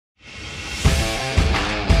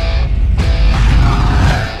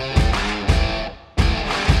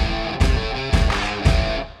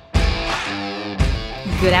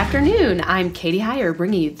Good afternoon, I'm Katie Heyer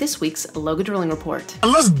bringing you this week's Loga Drilling Report.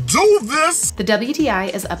 Let's do this! The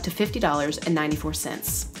WTI is up to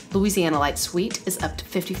 $50.94. Louisiana Light Sweet is up to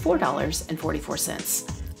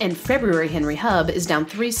 $54.44. And February Henry Hub is down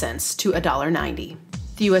 3 cents to $1.90.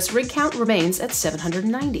 The U.S. rig count remains at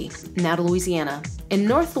 790. Now to Louisiana. In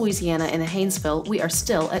North Louisiana and Haynesville, we are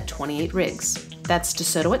still at 28 rigs. That's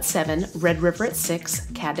DeSoto at 7, Red River at 6,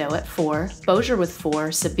 Caddo at 4, Bossier with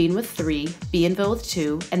 4, Sabine with 3, Bienville with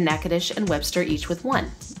 2, and Natchitoches and Webster each with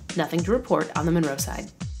 1. Nothing to report on the Monroe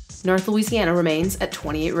side. North Louisiana remains at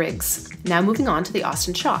 28 rigs. Now moving on to the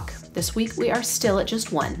Austin Chalk. This week we are still at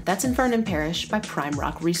just 1. That's in Vernon Parish by Prime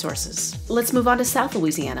Rock Resources. Let's move on to South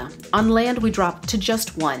Louisiana. On land we drop to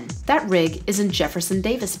just 1. That rig is in Jefferson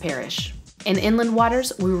Davis Parish. In inland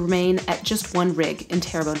waters, we remain at just 1 rig in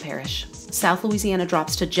Terrebonne Parish. South Louisiana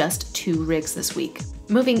drops to just 2 rigs this week.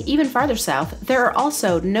 Moving even farther south, there are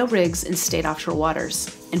also no rigs in state offshore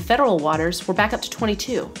waters. In federal waters, we're back up to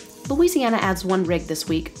 22. Louisiana adds 1 rig this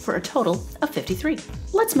week for a total of 53.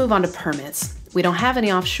 Let's move on to permits. We don't have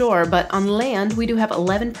any offshore, but on land, we do have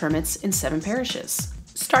 11 permits in 7 parishes.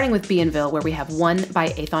 Starting with Bienville, where we have 1 by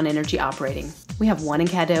Aethon Energy operating. We have 1 in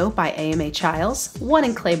Caddo by AMA Chiles, 1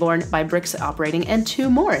 in Claiborne by Brix operating, and 2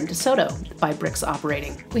 more in DeSoto by Brix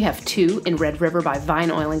operating. We have 2 in Red River by Vine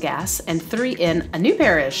Oil and Gas, and 3 in a new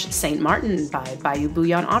parish, St. Martin by Bayou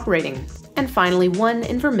Bouillon operating. And finally, 1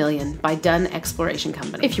 in Vermilion by Dunn Exploration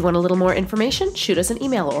Company. If you want a little more information, shoot us an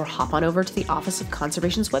email or hop on over to the Office of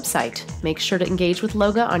Conservation's website. Make sure to engage with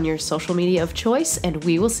Loga on your social media of choice, and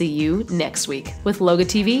we will see you next week. With Loga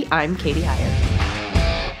TV, I'm Katie Heyer.